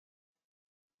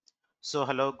So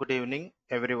hello, good evening,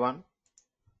 everyone.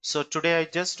 So today I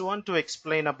just want to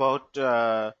explain about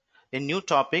a new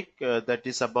topic that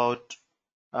is about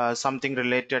something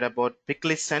related about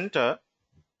Picklist Center.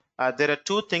 There are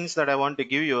two things that I want to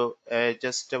give you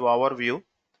just an overview.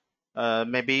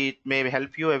 Maybe it may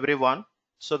help you, everyone.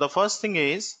 So the first thing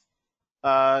is,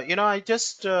 I'm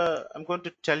going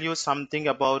to tell you something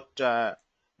about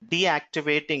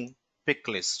deactivating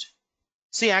Picklist.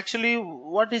 See, actually,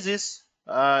 what is this?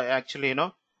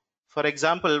 For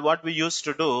example, what we used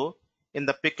to do in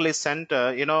the Picklist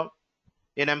Center, in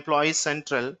Employee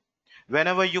Central,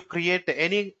 whenever you create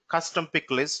any custom pick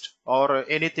list or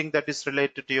anything that is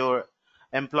related to your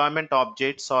employment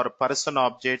objects or person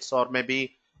objects or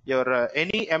maybe your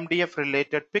any MDF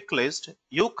related pick list,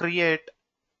 you create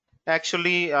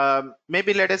actually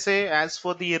maybe let us say as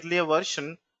for the earlier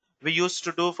version, we used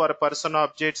to do for person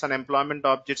objects and employment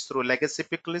objects through legacy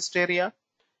pick list area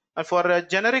and for a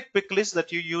generic pick list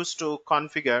that you used to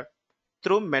configure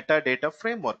through metadata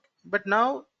framework. But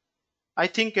now I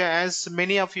think as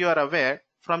many of you are aware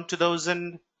from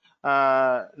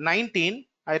 2019,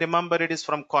 I remember it is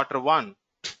from quarter 1,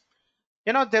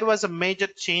 there was a major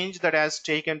change that has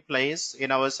taken place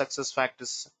in our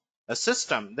SuccessFactors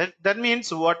system. That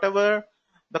means whatever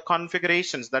the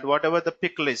configurations, that whatever the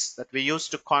pick list that we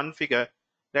used to configure,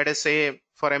 let us say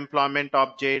for employment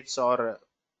objects or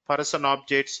person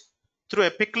objects through a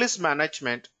pick list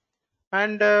management,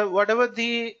 and whatever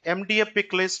the MDF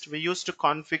pick list we used to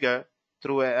configure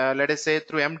through, let us say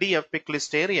through MDF pick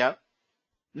list area.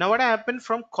 Now what happened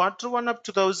from quarter 1 of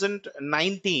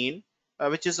 2019,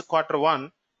 which is quarter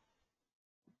 1,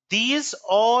 these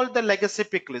all the legacy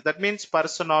pick list, that means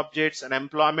person objects and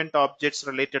employment objects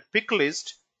related pick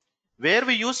list, where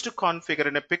we used to configure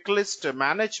in a pick list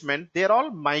management, they're all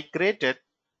migrated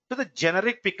to the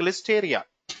generic pick list area.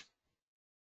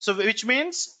 So which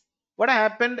means what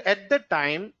happened at the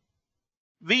time,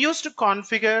 we used to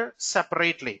configure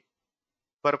separately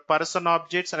for person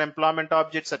objects and employment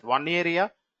objects at one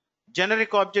area.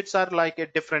 Generic objects are like a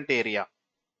different area.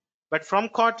 But from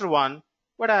quarter 1,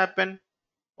 what happened?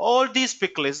 All these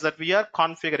pick lists that we are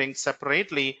configuring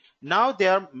separately, now they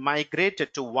are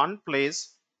migrated to one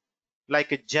place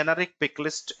like a generic pick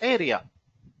list area.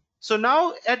 So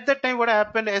now at that time, what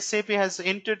happened? SAP has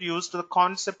introduced the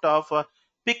concept of a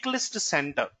pick list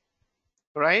center,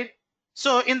 right?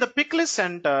 So in the pick list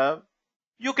center,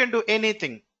 you can do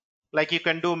anything, like you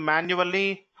can do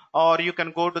manually, or you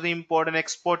can go to the import and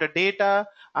export the data,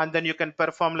 and then you can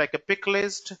perform like a pick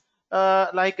list,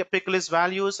 like a pick list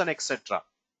values and etc.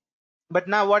 But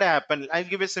now what happened? I'll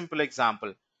give you a simple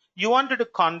example. You wanted to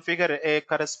configure a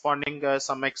corresponding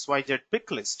some XYZ pick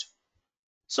list.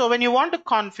 So when you want to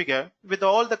configure with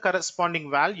all the corresponding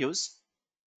values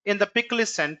in the pick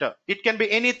list center, it can be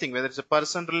anything, whether it's a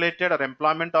person related or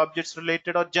employment objects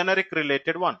related or generic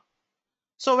related one.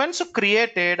 So once you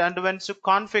create it and once you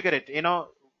configure it,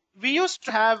 we used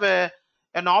to have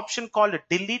an option called a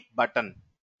delete button.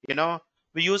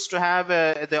 We used to have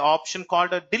the option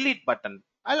called a delete button.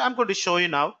 I'm going to show you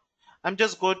now. I'm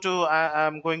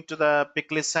going to the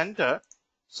Picklist Center.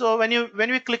 So when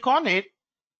we click on it,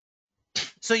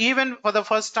 so even for the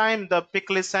first time, the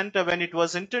Picklist Center, when it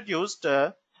was introduced,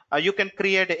 you can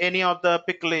create any of the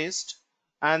pick list,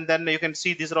 and then you can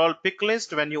see these are all pick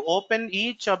list. When you open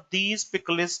each of these pick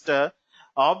list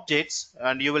objects,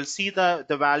 and you will see the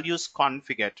values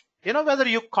configured. Whether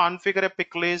you configure a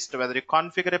pick list, whether you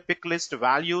configure a pick list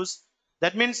values,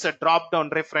 that means the drop down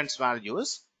reference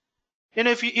values.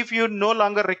 If you no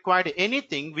longer required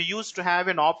anything, we used to have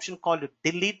an option called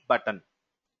delete button.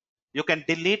 You can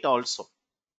delete also.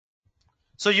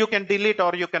 So you can delete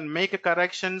or you can make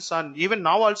corrections, and even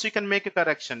now also you can make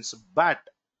corrections. But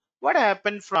what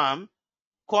happened from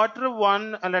quarter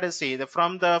 1, let us see,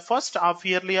 from the first half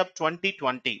yearly of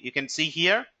 2020, you can see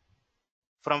here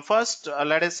from first,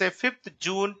 let us say 5th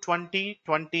June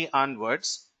 2020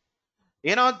 onwards,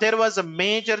 there was a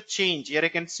major change. Here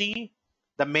you can see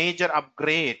the major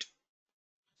upgrade.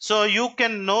 So you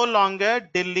can no longer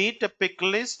delete a pick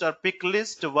list or pick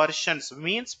list versions,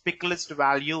 means pick list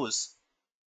values.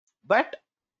 But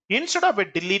instead of a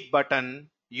delete button,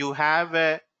 you have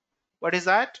a, what is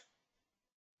that?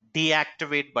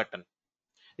 Deactivate button.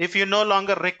 If you no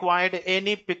longer required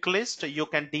any pick list, you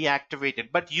can deactivate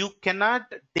it, but you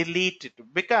cannot delete it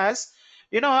because,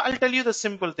 I'll tell you the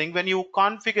simple thing. When you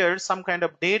configure some kind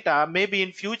of data, maybe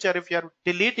in future, if you're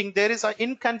deleting, there is an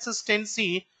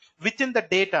inconsistency within the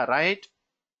data, right?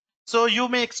 So you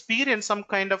may experience some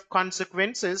kind of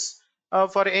consequences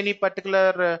for any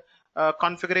particular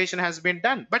configuration has been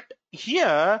done. But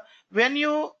here, when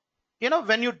you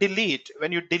when you delete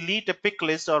a pick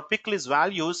list or pick list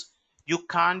values, you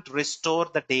can't restore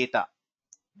the data.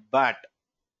 But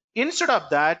instead of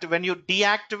that, when you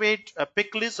deactivate a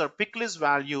pick list or pick list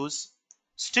values,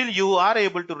 still you are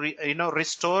able to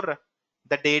restore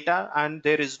the data, and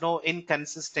there is no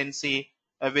inconsistency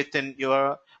within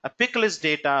your pick list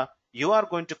data. You are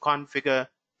going to configure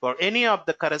for any of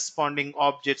the corresponding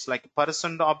objects, like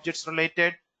person objects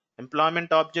related,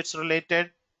 employment objects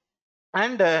related,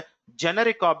 and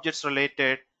generic objects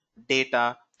related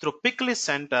data through Picklist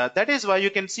Center. That is why you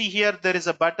can see here there is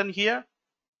a button here.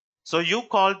 So you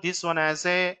call this one as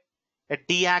a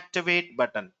deactivate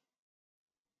button.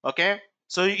 Okay.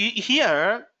 So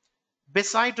here,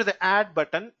 beside to the add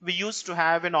button, we used to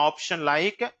have an option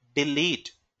like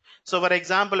delete. So for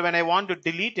example, when I want to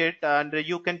delete it, and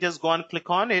you can just go and click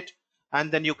on it,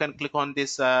 and then you can click on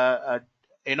this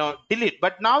delete.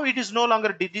 But now it is no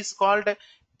longer, it is called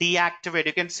deactivate.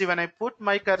 You can see when I put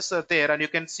my cursor there, and you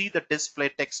can see the display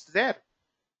text there,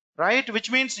 right?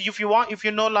 Which means if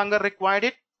you no longer required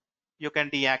it, you can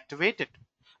deactivate it.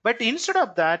 But instead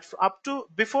of that, up to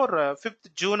before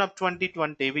 5th June of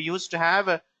 2020, we used to have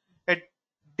a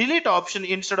delete option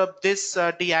instead of this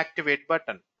deactivate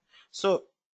button. So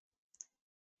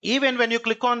even when you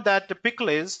click on that pick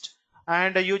list,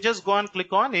 and you just go and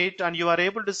click on it, and you are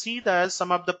able to see that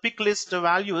some of the pick list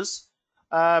values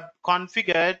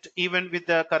configured even with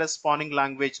the corresponding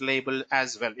language label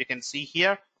as well. You can see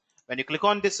here when you click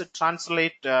on this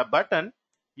translate button,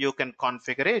 you can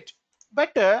configure it.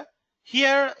 But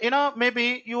here,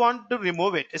 maybe you want to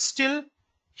remove it. Still,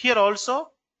 here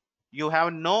also you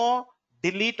have no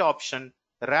delete option.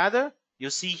 Rather, you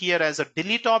see here as a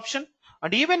delete option,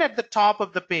 and even at the top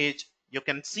of the page, you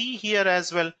can see here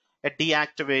as well a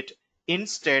deactivate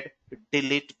instead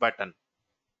delete button.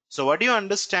 So what do you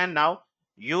understand now?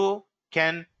 You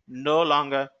can no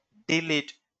longer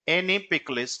delete any pick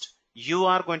list. You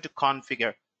are going to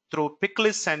configure through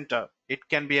Picklist Center. It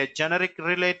can be a generic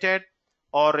related,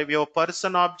 or if your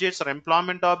person objects or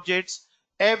employment objects,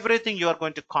 everything you are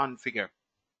going to configure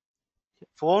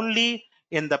only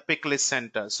in the Picklist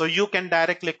Center. So you can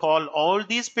directly call all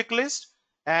these pick lists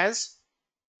as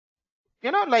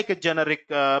like a generic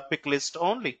pick list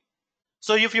only.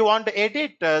 So if you want to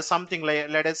edit something, like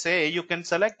let us say, you can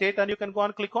select it and you can go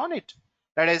and click on it.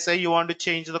 Let us say you want to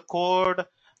change the code,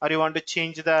 or you want to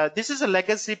change this is a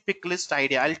legacy pick list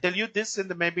idea. I'll tell you this in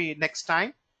the maybe next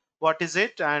time what is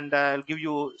it, and I'll give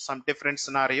you some different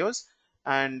scenarios,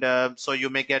 and so you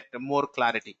may get more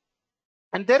clarity.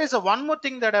 And there is one more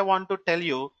thing that I want to tell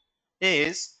you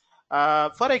is,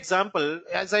 for example,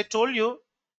 as I told you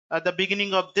at the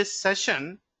beginning of this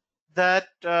session, that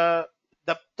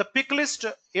the pick list,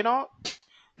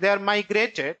 they are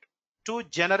migrated to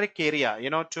generic area,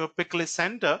 to Picklist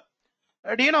Center.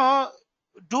 And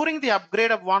during the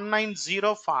upgrade of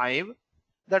 1905,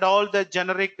 that all the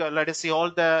generic, let us see,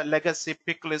 all the legacy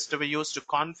pick list we used to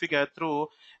configure through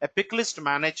a Picklist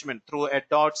Management through a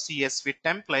 .csv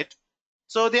template.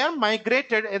 So they are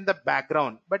migrated in the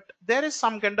background, but there is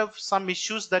some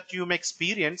issues that you may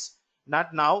experience.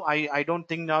 Not now. I don't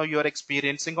think now you are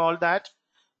experiencing all that,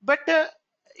 but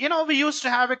we used to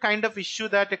have a kind of issue,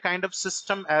 that a kind of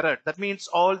system error. That means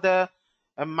all the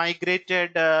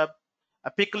migrated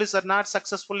pick lists are not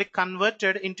successfully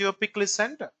converted into a Picklist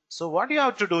Center. So what you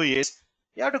have to do is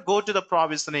you have to go to the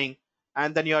provisioning,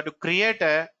 and then you have to create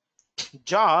a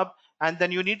job, and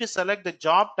then you need to select the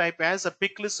job type as a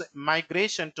Picklist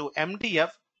migration to MDF,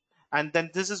 and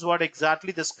then this is what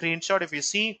exactly the screenshot if you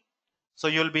see. So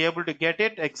you'll be able to get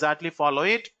it, exactly follow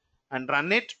it and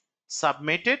run it,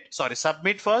 submit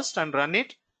first and run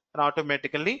it, and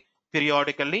automatically,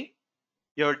 periodically,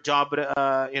 your job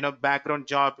background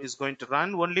job is going to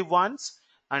run only once,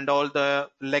 and all the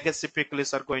legacy pick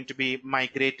lists are going to be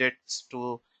migrated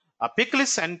to a Picklist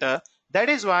Center. That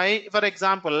is why, for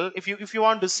example, if you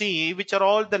want to see which are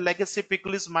all the legacy pick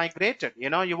lists migrated,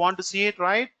 you want to see it,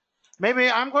 right? Maybe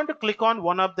I'm going to click on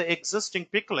one of the existing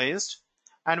pick list,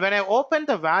 and when I open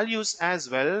the values as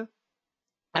well,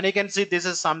 and you can see this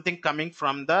is something coming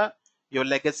from your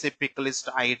legacy pick list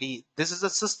ID. This is a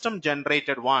system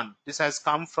generated one. This has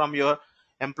come from your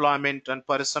employment and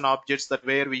person objects that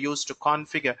where we used to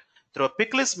configure through a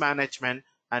Picklist Management,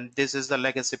 and this is the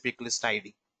legacy pick list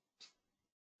ID.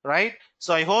 Right?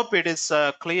 So I hope it is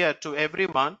clear to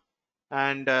everyone,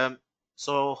 and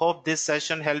so hope this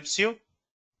session helps you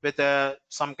with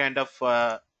some kind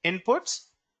of inputs,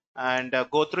 and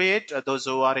go through it, those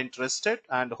who are interested,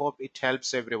 and hope it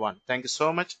helps everyone. Thank you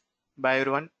so much. Bye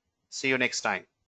everyone. See you next time.